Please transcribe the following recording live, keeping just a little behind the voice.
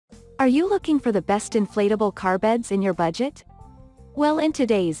Are you looking for the best inflatable car beds in your budget? Well, in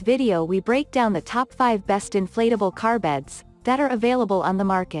today's video we break down the top 5 best inflatable car beds that are available on the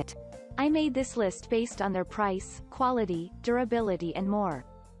market. I made this list based on their price, quality, durability and more.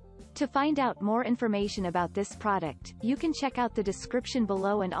 To find out more information about this product, you can check out the description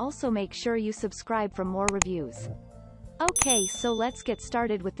below and also make sure you subscribe for more reviews. Okay, so let's get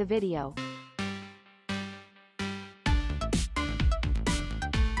started with the video.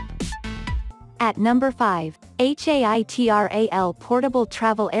 At number 5, HAITRAL Portable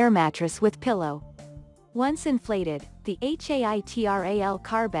Travel Air Mattress with Pillow. Once inflated, the HAITRAL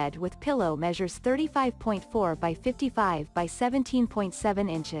car bed with pillow measures 35.4 by 55 by 17.7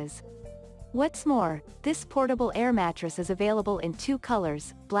 inches. What's more, this portable air mattress is available in 2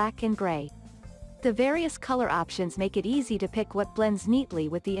 colors, black and gray. The various color options make it easy to pick what blends neatly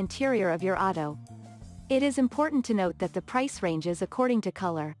with the interior of your auto. It is important to note that the price ranges according to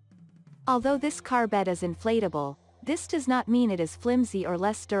color. Although this car bed is inflatable, this does not mean it is flimsy or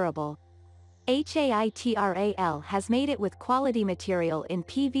less durable. HAITRAL has made it with quality material in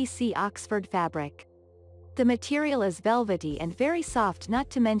PVC Oxford fabric. The material is velvety and very soft, not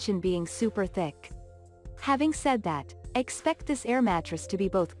to mention being super thick. Having said that, expect this air mattress to be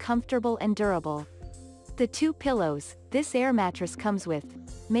both comfortable and durable. The 2 pillows this air mattress comes with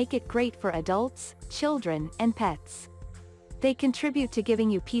make it great for adults, children, and pets. They contribute to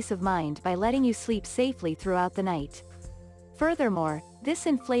giving you peace of mind by letting you sleep safely throughout the night. Furthermore, this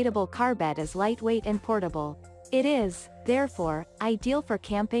inflatable car bed is lightweight and portable. It is, therefore, ideal for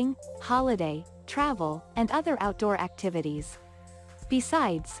camping, holiday, travel, and other outdoor activities.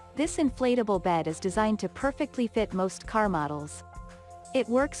 Besides, this inflatable bed is designed to perfectly fit most car models. It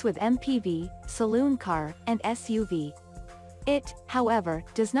works with MPV, saloon car, and SUV. It, however,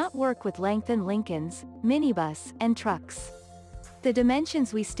 does not work with lengthened Lincolns, minibus, and trucks. The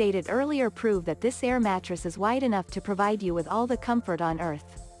dimensions we stated earlier prove that this air mattress is wide enough to provide you with all the comfort on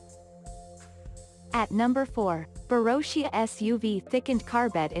earth. At number 4, Berocia SUV Thickened Car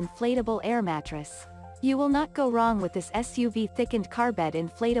Bed Inflatable Air Mattress. You will not go wrong with this SUV Thickened Car Bed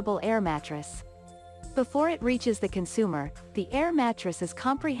Inflatable Air Mattress. Before it reaches the consumer, the air mattress is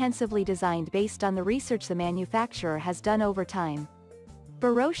comprehensively designed based on the research the manufacturer has done over time.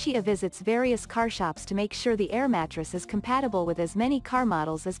 Berocia visits various car shops to make sure the air mattress is compatible with as many car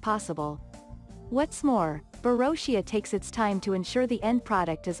models as possible. What's more, Berocia takes its time to ensure the end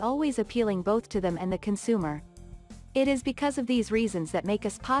product is always appealing both to them and the consumer. It is because of these reasons that make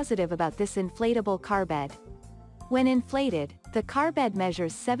us positive about this inflatable car bed. When inflated, the car bed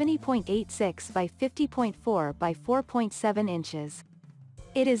measures 70.86 by 50.4 by 4.7 inches.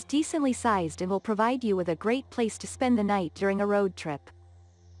 It is decently sized and will provide you with a great place to spend the night during a road trip.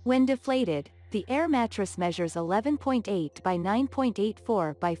 When deflated, the air mattress measures 11.8 by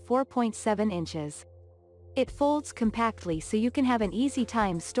 9.84 by 4.7 inches. It folds compactly so you can have an easy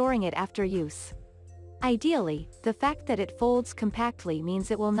time storing it after use. Ideally, the fact that it folds compactly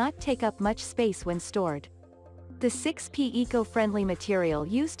means it will not take up much space when stored. The 6P eco-friendly material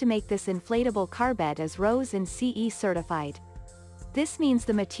used to make this inflatable car bed is RoHS and CE certified. This means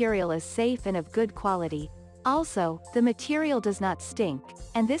the material is safe and of good quality. Also, the material does not stink,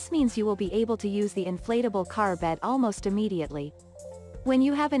 and this means you will be able to use the inflatable car bed almost immediately. When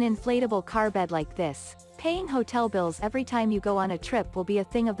you have an inflatable car bed like this, paying hotel bills every time you go on a trip will be a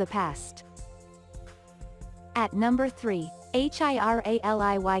thing of the past. At number 3,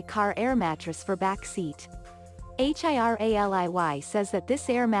 HIRALY Car Air Mattress for Back Seat. HIRALY says that this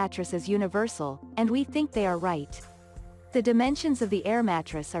air mattress is universal, and we think they are right. The dimensions of the air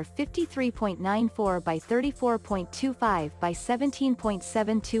mattress are 53.94 by 34.25 by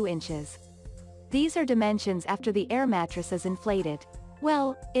 17.72 inches. These are dimensions after the air mattress is inflated.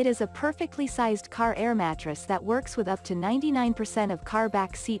 Well, it is a perfectly sized car air mattress that works with up to 99% of car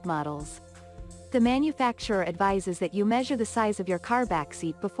back seat models. The manufacturer advises that you measure the size of your car back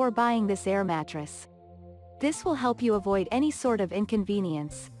seat before buying this air mattress. This will help you avoid any sort of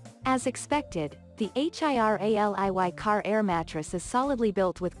inconvenience. As expected, the HIRALY car air mattress is solidly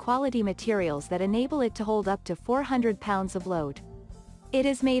built with quality materials that enable it to hold up to 400 pounds of load. It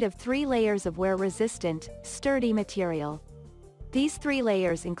is made of 3 layers of wear-resistant, sturdy material. These 3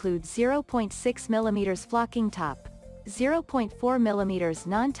 layers include 0.6 mm flocking top, 0.4 mm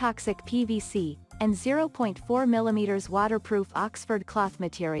non-toxic PVC, and 0.4 mm waterproof Oxford cloth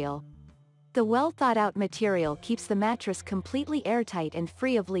material. The well-thought-out material keeps the mattress completely airtight and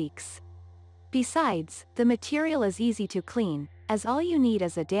free of leaks. Besides, the material is easy to clean, as all you need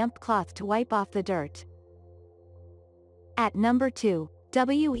is a damp cloth to wipe off the dirt. At number 2,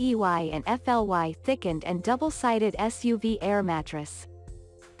 WEY&FLY Thickened and Double-Sided SUV Air Mattress.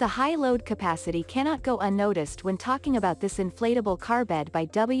 The high load capacity cannot go unnoticed when talking about this inflatable car bed by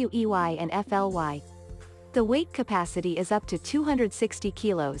WEY&FLY. The weight capacity is up to 260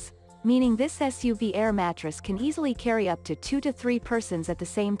 kilos, meaning this SUV air mattress can easily carry up to 2 to 3 persons at the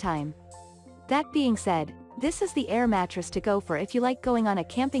same time. That being said, this is the air mattress to go for if you like going on a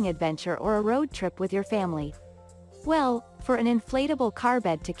camping adventure or a road trip with your family. Well, for an inflatable car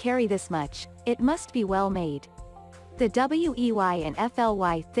bed to carry this much, it must be well made. The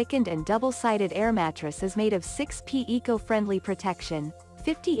WEY&FLY thickened and double-sided air mattress is made of 6P eco-friendly protection,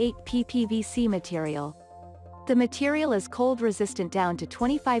 58P PVC material. The material is cold-resistant down to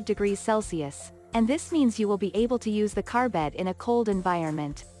 25 degrees Celsius, and this means you will be able to use the car bed in a cold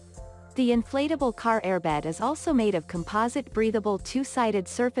environment. The inflatable car airbed is also made of composite breathable two-sided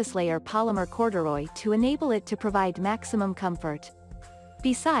surface layer polymer corduroy to enable it to provide maximum comfort.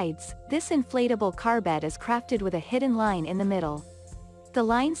 Besides, this inflatable car bed is crafted with a hidden line in the middle. The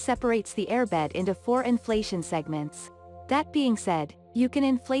line separates the airbed into 4 inflation segments. That being said, you can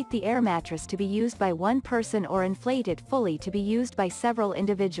inflate the air mattress to be used by one person or inflate it fully to be used by several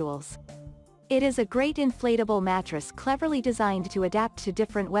individuals. It is a great inflatable mattress cleverly designed to adapt to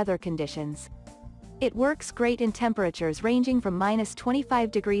different weather conditions. It works great in temperatures ranging from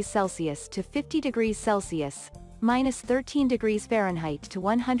 -25 degrees Celsius to 50 degrees Celsius, -13 degrees Fahrenheit to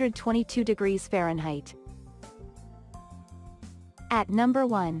 122 degrees Fahrenheit. At number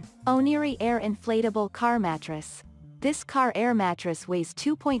 1, Onirii Air Inflatable Car Mattress. This car air mattress weighs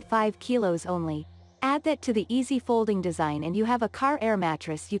 2.5 kilos only. Add that to the easy folding design and you have a car air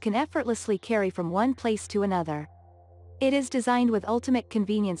mattress you can effortlessly carry from one place to another. It is designed with ultimate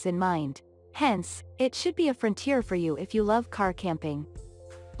convenience in mind. Hence, it should be a frontier for you if you love car camping.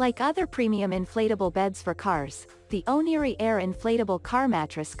 Like other premium inflatable beds for cars, the Onirii Air Inflatable Car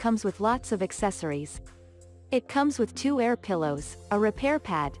Mattress comes with lots of accessories. It comes with 2 air pillows, a repair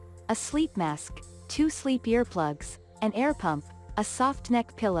pad, a sleep mask, 2 sleep earplugs, an air pump, a soft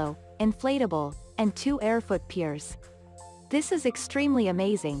neck pillow, inflatable, and 2 air foot piers. This is extremely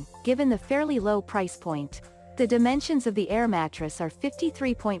amazing, given the fairly low price point. The dimensions of the air mattress are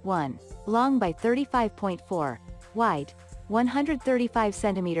 53.1, long by 35.4, wide, 135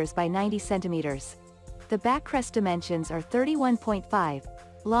 cm by 90 cm. The backrest dimensions are 31.5,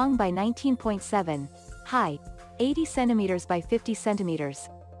 long by 19.7, high, 80 cm by 50 cm,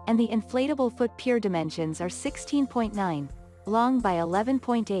 and the inflatable foot pier dimensions are 16.9, long by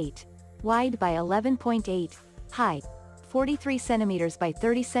 11.8, wide by 11.8, high, 43 cm by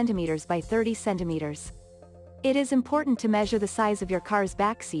 30 cm by 30 cm. It is important to measure the size of your car's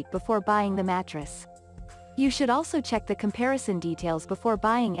backseat before buying the mattress. You should also check the comparison details before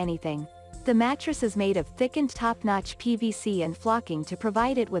buying anything. The mattress is made of thickened top-notch PVC and flocking to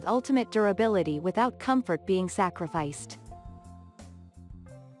provide it with ultimate durability without comfort being sacrificed.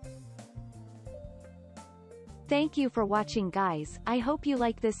 Thank you for watching, guys. I hope you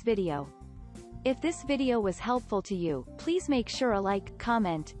like this video. If this video was helpful to you, please make sure a like,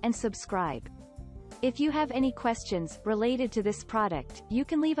 comment, and subscribe. If you have any questions related to this product, you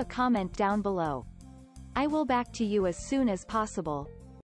can leave a comment down below. I will back to you as soon as possible.